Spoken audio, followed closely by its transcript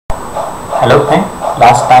Hello friend,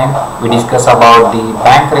 last time we discussed about the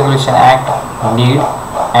Bank Regulation Act need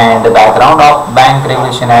and the background of Bank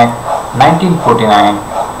Regulation Act 1949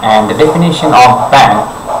 and the definition of bank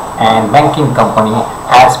and banking company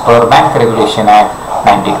as per Bank Regulation Act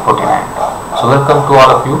 1949. So welcome to all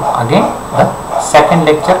of you again. The second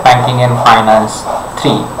lecture, Banking and Finance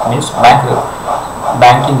 3 means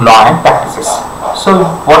banking law and practices. So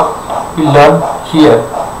what we learn here,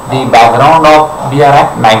 the background of BR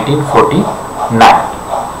Act 1949.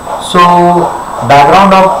 So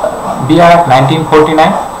background of BR Act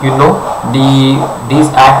 1949, you know,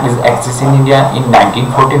 this act is exists in India in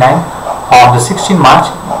 1949. On the 16th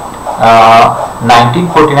March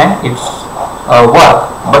 1949 it's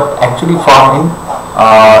work, but actually formed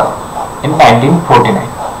in 1949.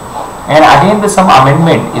 And again some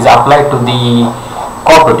amendment is applied to the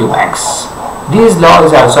cooperative banks. This law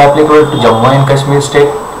is also applicable to Jammu and Kashmir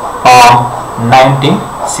state from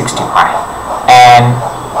 1965, and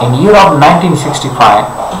in year of 1965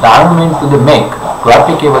 the amendment to the make to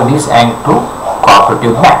applicable this act to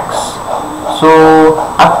cooperative banks. So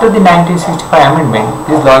after the 1965 amendment,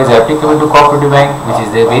 this law is applicable to cooperative bank, which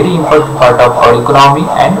is a very important part of our economy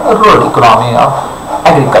and rural economy of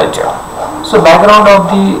agriculture. So background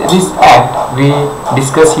of this act we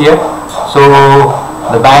discuss here. So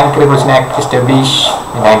the Bank Regulation Act established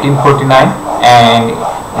in 1949 and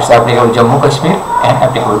it's applicable to Jammu Kashmir and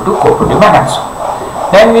applicable to cooperative bank also.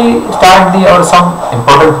 Then we start some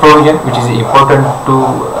important provision which is important to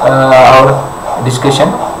our discussion.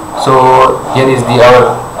 So here is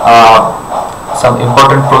some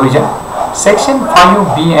important provision. Section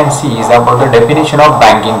 5B and C is about the definition of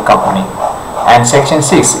banking company, and section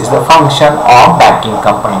 6 is the function of banking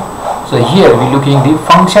company. So here we looking the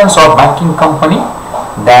functions of banking company,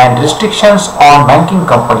 then restrictions on banking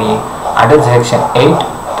company under section 8,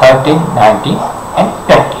 13, 19 and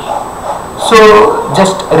 20. So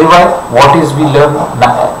just revise what is we learned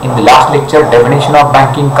in the last lecture. Definition of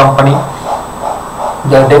banking company.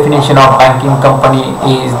 The definition of banking company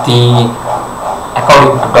is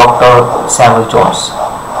according to Dr. Samuel Jones.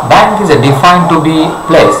 Bank is defined to be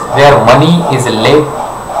place where money is laid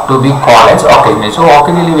to be called as occasionally. So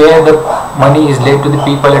occasionally where the money is laid to the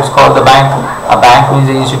people, it's called the bank. A bank means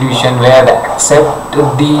an institution where they accept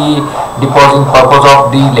the deposit purpose of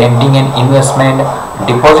the lending and investment,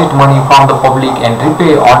 deposit money from the public and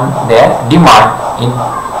repay on their demand in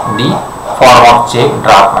the form of check,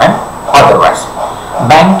 draft and otherwise.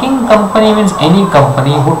 Banking company means any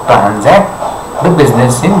company who transact the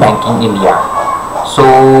business in banking India.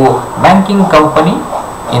 So banking company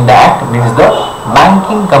in the act means the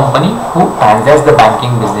banking company who transacts the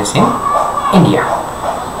banking business in India.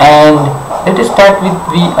 And let us start with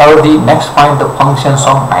the next point, the functions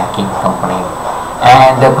of banking company.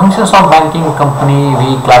 And the functions of banking company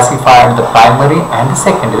we classified the primary and the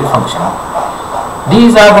secondary function.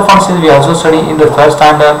 These are the functions we also study in the third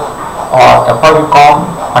standard or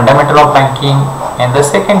FRBCom, fundamental of banking, and the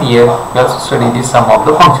second year we also study some of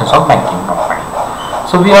the functions of banking company.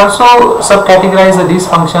 So we also subcategorize these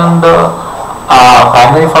functions. The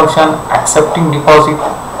primary function, accepting deposit,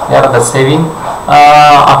 there are the saving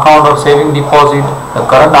account or saving deposit, the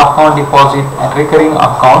current account deposit and recurring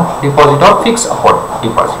account deposit or fixed account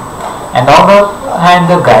deposit. And on the other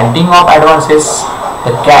hand, the granting of advances,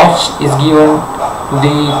 the cash is given to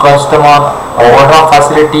the customer, overdraft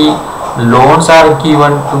facility, loans are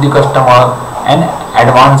given to the customer, and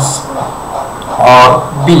advance or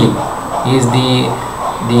billing is the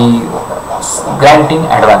granting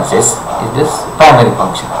advances is this primary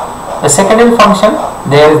function. The secondary function,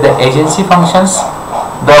 there is the agency functions,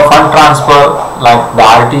 the fund transfer like the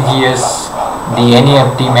RTGS, the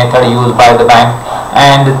NEFT method used by the bank,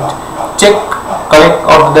 and check collect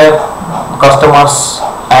of their customers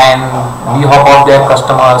and behalf of their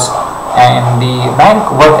customers, and the bank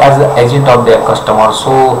work as the agent of their customers.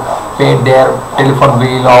 So pay their telephone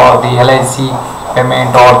bill or the LIC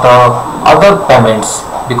payment or the other payments,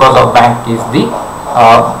 because of bank is the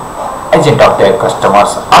agent of their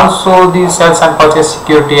customers. Also the sales and purchase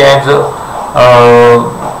security as a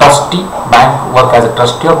trustee. Bank work as a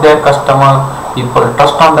trustee of their customer. People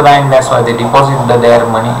trust on the bank, that's why they deposit their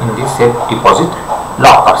money in the safe deposit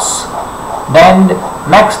lockers. Then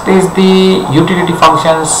next is the utility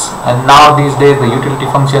functions, and now these days the utility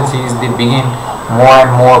functions is the begin more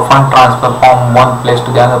and more fund transfer from one place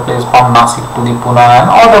to the other place, from Nasik to the Pune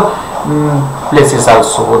and other places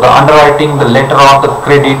also. The underwriting the letter of the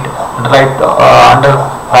credit,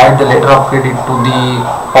 underwrite the letter of credit to the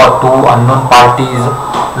or to unknown parties.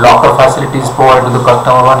 Locker facilities provided to the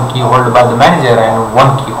customer, one key held by the manager and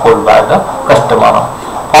one key held by the customer.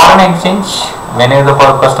 Foreign exchange, whenever the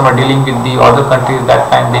customer dealing with the other countries, that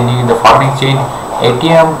time they need the foreign exchange,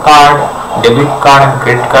 ATM card, debit card and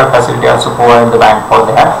credit card facility also provide the bank for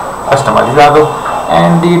their customer. These are the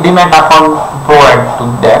and the demat account provide to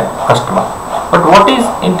their customer. But what is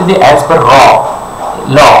into the as per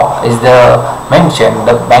law is the mention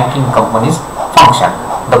the banking company's function.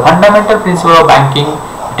 The fundamental principle of banking,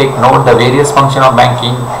 take note the various function of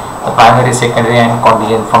banking, the primary, secondary and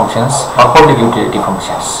contingent functions or public utility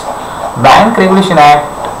functions. Bank Regulation Act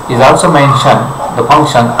is also mentioned the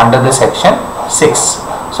function under the section 6.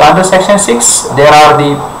 So under section 6 there are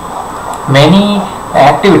the many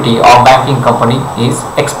activity of banking company is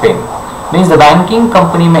explained. Means the banking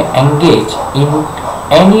company may engage in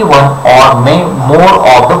any one or may more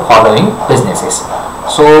of the following businesses.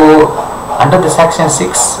 So under the section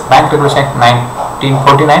 6 Bank Regulation Act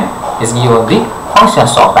 1949 is given the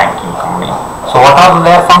functions of banking company. So what are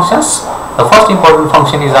their functions? The first important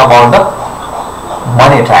function is about the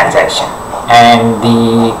money transaction, and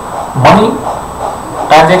the money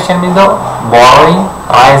transaction means the borrowing,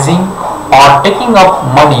 raising or taking up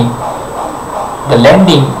money, the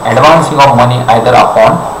lending, advancing of money either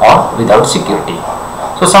upon or without security.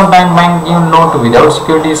 So sometimes bank give loan to without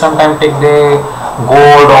security, sometimes take the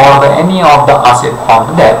gold or any of the asset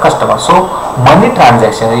from their customer. So money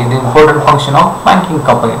transaction is the important function of banking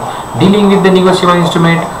company. Dealing with the negotiable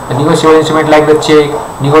instrument like the check,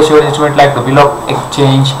 negotiable instrument like the bill of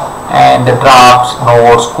exchange and the drafts,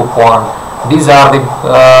 notes, coupon. These are the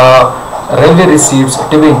railway receipts,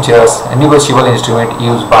 debentures, negotiable instrument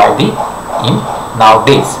used by the in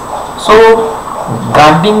nowadays. So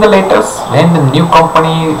granting the letters when the new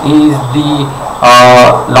company is the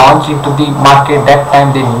launch into the market, that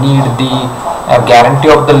time they need the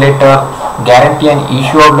guarantee of the letter, guarantee and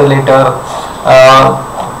issue of the letter.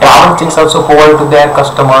 Travel checks also provide to their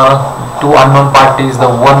customer. Two unknown parties, the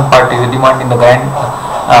one party is demanding the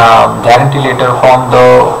guarantee letter from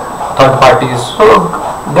the third parties. So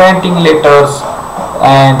guaranteeing letters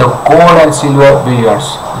and the gold and silver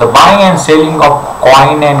bullions, the buying and selling of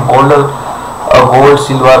coin and gold,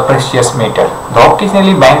 silver, precious metal. The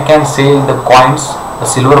occasionally bank can sell the coins, the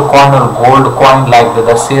silver coin or gold coin like the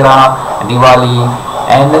Dasera, Diwali,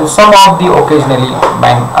 and then some of the occasionally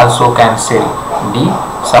bank also can sell the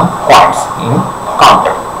some coins in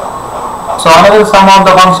counter. So another some of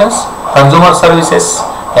the functions, consumer services,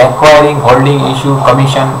 acquiring, holding, issue,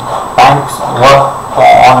 commission. Banks work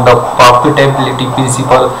on the profitability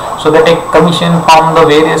principle, so they take commission from the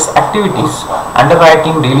various activities.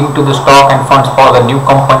 Underwriting, dealing to the stock and funds for the new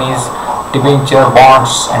companies, debenture,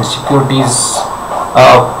 bonds and securities,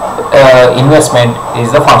 investment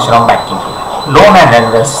is the function of banking. Loan and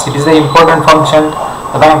advance, it is the important function.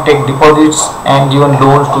 The bank take deposits and given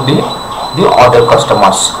loans to the other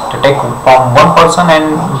customers, to take from one person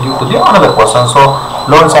and give to the another person. So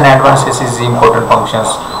loans and advances is the important functions.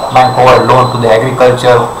 Bank provide loan to the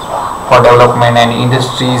agriculture for development and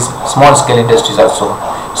industries, small scale industries also.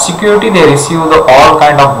 Security, they receive the all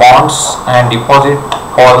kind of bonds and deposit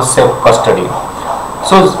for safe custody.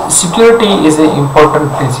 So security is an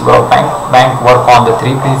important principle of bank. Bank work on the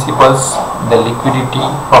three principles, the liquidity,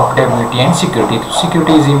 profitability and security.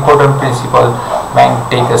 Security is important principle. Bank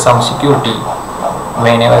take some security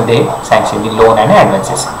whenever they sanction the loan and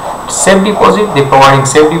advances. Safe deposit, they providing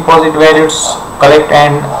safe deposit values, collect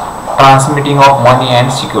and transmitting of money and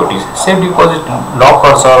securities. Safe deposit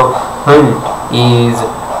lockers or vault is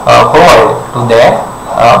provided to their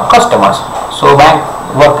customers. So bank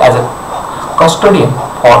work as a custodian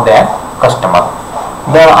for their customer.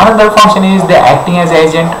 The another function is the acting as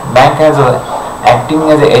agent. Bank has acting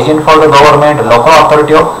as an agent for the government, local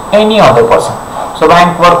authority or any other person. So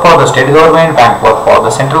bank work for the state government, bank work for the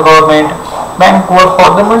central government, bank work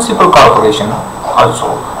for the municipal corporation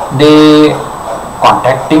also. They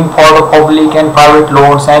contacting for the public and private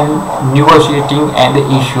loans and negotiating and the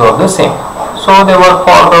issue of the same. So they work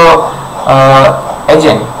for the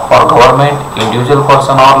agent for government, individual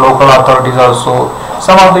person or local authorities also.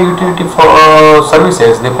 Some of the utility for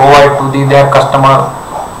services they provide to their customer,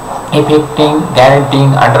 effecting,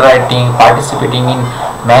 guaranteeing, underwriting, participating in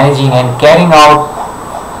managing and carrying out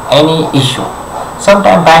any issue.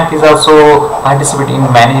 Sometimes bank is also participating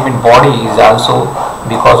in management body is also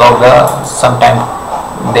because of the sometimes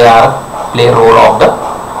they are play role of the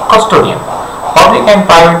custodian. Public and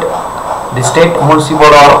private, the state, municipal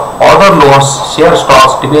or other loans, share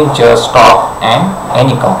stocks, debentures, stock and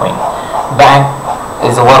any company. Bank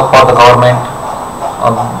is a work for the government.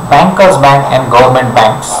 Bankers bank and government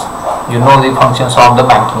banks, you know the functions of the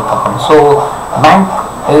banking company. So bank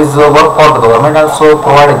is a work for the government, also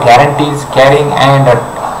provide guarantees, carrying and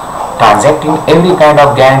transacting every kind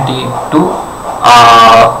of guarantee to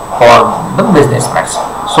for the businessmen.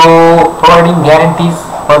 So providing guarantees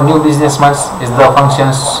for new businessmen is the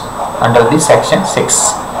functions under the section 6.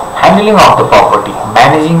 Handling of the property,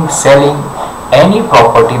 managing, selling any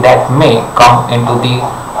property that may come into the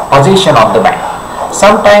possession of the bank.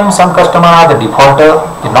 Sometimes some customers are the defaulter,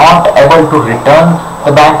 not able to return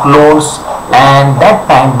the bank loans, and that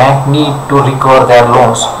time bank need to recover their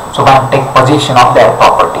loans. So bank take possession of their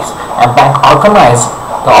properties, and bank organize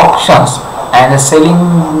the auctions and selling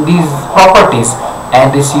these properties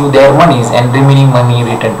and receive their monies and remaining money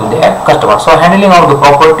returned to their customers. So handling of the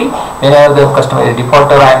property whenever the customer is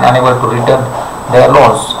defaulter and unable to return their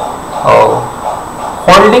loans.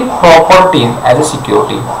 Holding property as a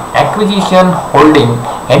security, acquisition, holding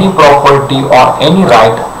any property or any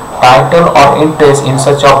right, title or interest in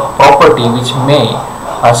such a property which may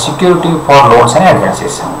security for loans and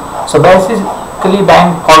advances. So basically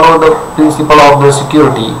bank follow the principle of the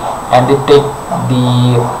security and they take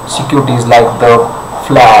the securities like the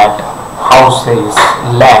flat, houses,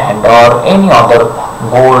 land or any other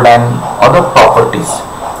gold and other properties.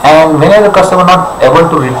 And whenever the customer not able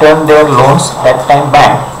to return their loans, that time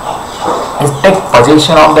bank is take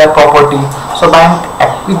possession of their property. So bank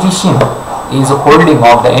acquisition is holding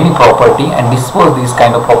of the any property and dispose this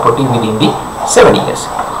kind of property within the 7 years.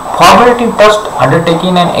 Formulating trust,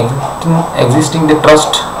 undertaking and existing the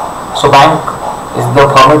trust. So bank is the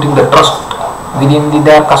formulating the trust within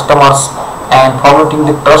their customers, and formulating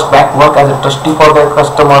the trust, bank work as a trustee for their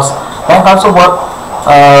customers. Bank also work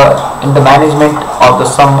in the management of the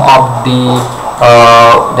sum of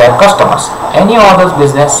their customers. Any other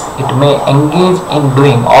business it may engage in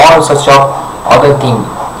doing all such of other thing,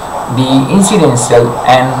 the incidental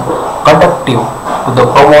and conductive to the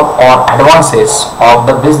promote or advances of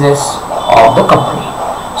the business of the company.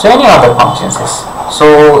 So any other functions is,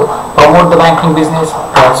 so promote the banking business,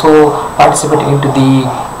 they also participate into the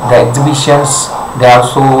exhibitions, they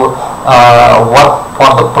also work for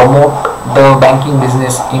the promote the banking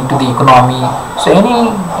business into the economy. So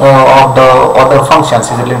any of the other functions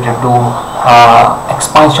is related to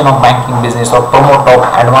expansion of banking business or promote of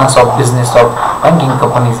advance of business of banking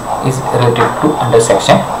companies is related to under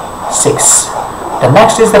section 6. The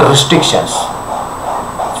next is the restrictions.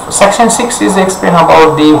 Section 6 is explain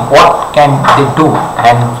about the what can they do,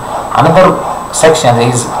 and another section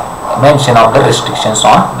is mention of the restrictions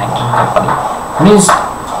on banking company, means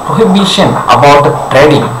prohibition about the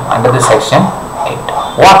trading under the section 8.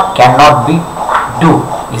 What cannot be do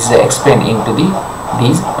is explained into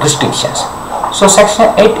these restrictions. So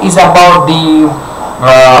section 8 is about the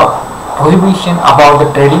prohibition about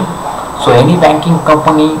the trading. So any banking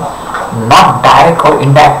company not direct or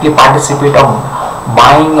indirectly participate of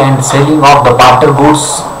buying and selling of the barter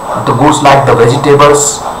goods, the goods like the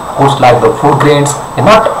vegetables, goods like the food grains, they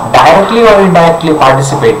not directly or indirectly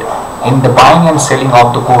participate in the buying and selling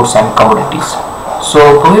of the goods and commodities.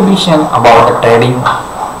 So prohibition about the trading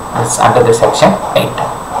is under the section 8.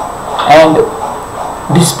 And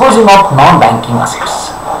disposing of non-banking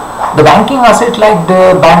assets. The banking assets like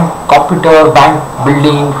the bank computer, bank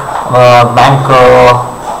building, bank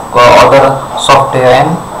other software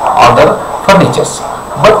and other furnitures.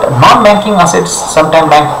 But non-banking assets sometimes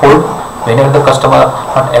bank hold whenever the customer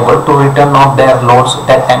not able to return of their loans,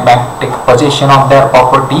 that time bank take possession of their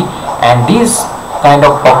property, and these kind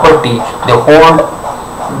of property they hold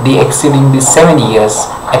the exceeding the 7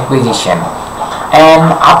 years acquisition,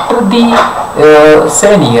 and after the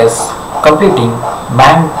 7 years completing,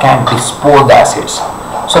 bank can dispose the assets.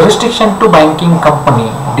 So restriction to banking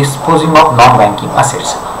company disposing of non-banking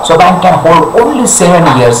assets. So bank can hold only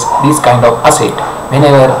 7 years this kind of asset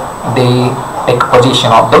whenever they take possession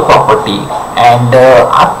of the property, and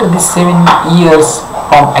after the 7 years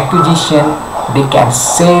from acquisition they can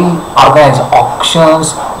sell, organize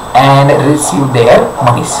auctions and receive their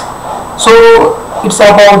monies. So it's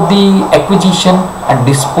about the acquisition and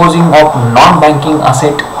disposing of non-banking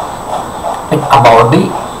asset. It's about the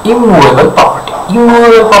immovable property.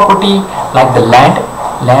 Immovable property like the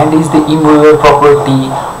land is the immovable property,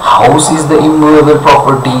 house is the immovable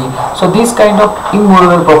property. So this kind of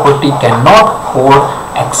immovable property cannot hold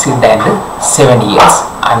exceed than 7 years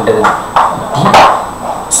under the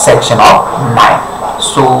section of 9.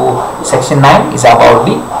 So section 9 is about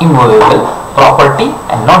the immovable property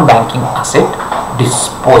and non-banking asset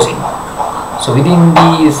disposing. So within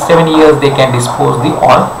the 7 years they can dispose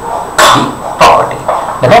all the property.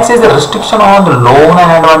 The next is the restriction on the loan and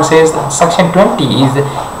advances. Section 20 is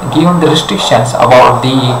given the restrictions about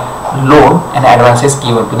the loan and advances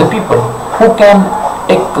given to the people. Who can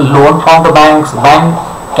take loan from the banks? Bank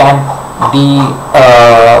can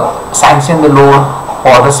sanction the loan.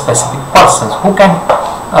 for the specific persons who can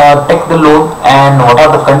take the loan and what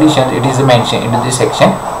are the conditions. It is mentioned into the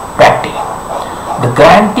section 20. The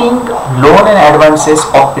granting loan and advances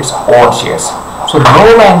of its own shares. So no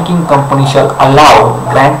banking company shall allow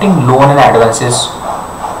granting loan and advances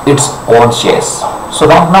its own shares. So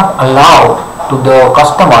that not allowed to the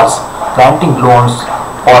customers granting loans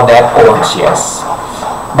for their own shares.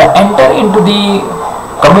 The enter into the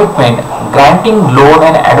commitment granting loan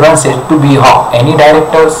and advances to be of any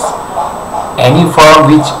directors, any firm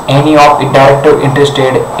which any of the director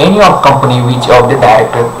interested, any of company which of the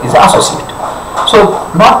director is associate. So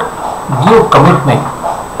not give commitment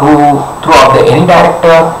to throughout the any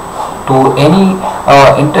director to any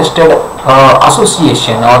interested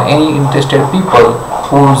association or any interested people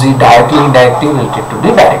who is directly indirectly related to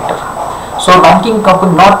the director. So banking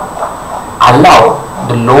company not allow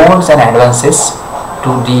the loans and advances to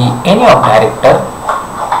the any of director,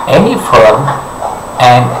 any firm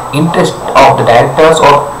and interest of the directors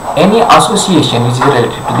or any association which is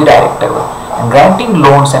related to the director. And granting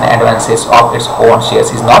loans and advances of its own shares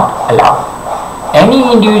is not allowed. Any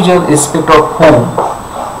individual irrespective of whom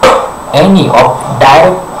any of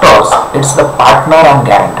directors, it's the partner and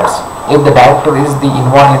guarantors. If the director is the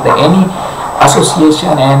involved in the any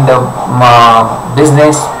association and the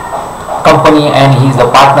business company and he is the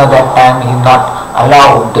partner, that time he is not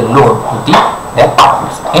allowed the loan to their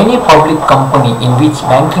partners. Any public company in which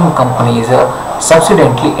banking company is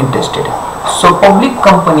subsequently interested. So public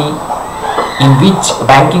company in which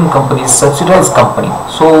banking company is subsidized company.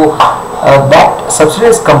 So that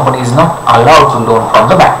subsidized company is not allowed to loan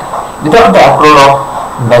from the bank without the approval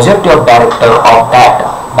of majority of director of that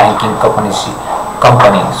banking company.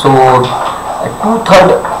 So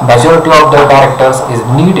 2/3 majority of the directors is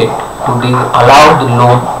needed to be allowed the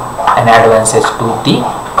loan and advances to the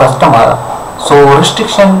customer. So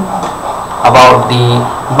restriction about the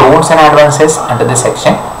loans and advances under the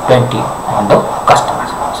section 20 on the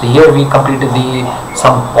customers. So here we completed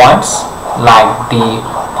some points like the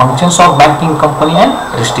functions of banking company and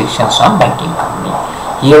restrictions on banking company.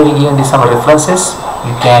 Here we given some references.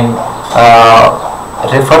 You can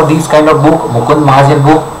refer these kind of book, Mukund Mahajan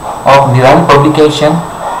book of Nirani publication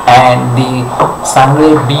and the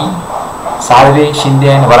Sanjay B, Sarve, Shinde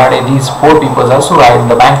and Varade. These 4 people also write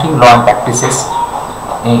the banking law and practices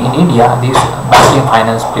in India. This banking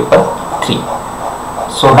finance paper 3.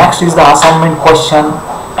 So next is the assignment question.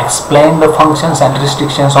 Explain the functions and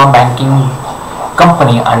restrictions on banking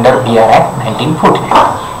company under BR Act 1949.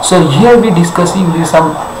 So here we discussing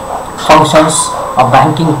some functions of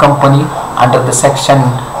banking company under the section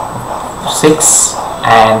 6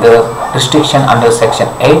 and the restriction under section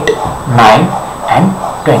 8, 9 and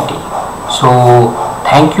 20. So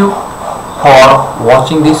thank you for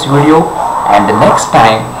watching this video, and the next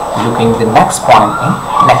time looking the next point in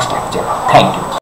next lecture. Thank you.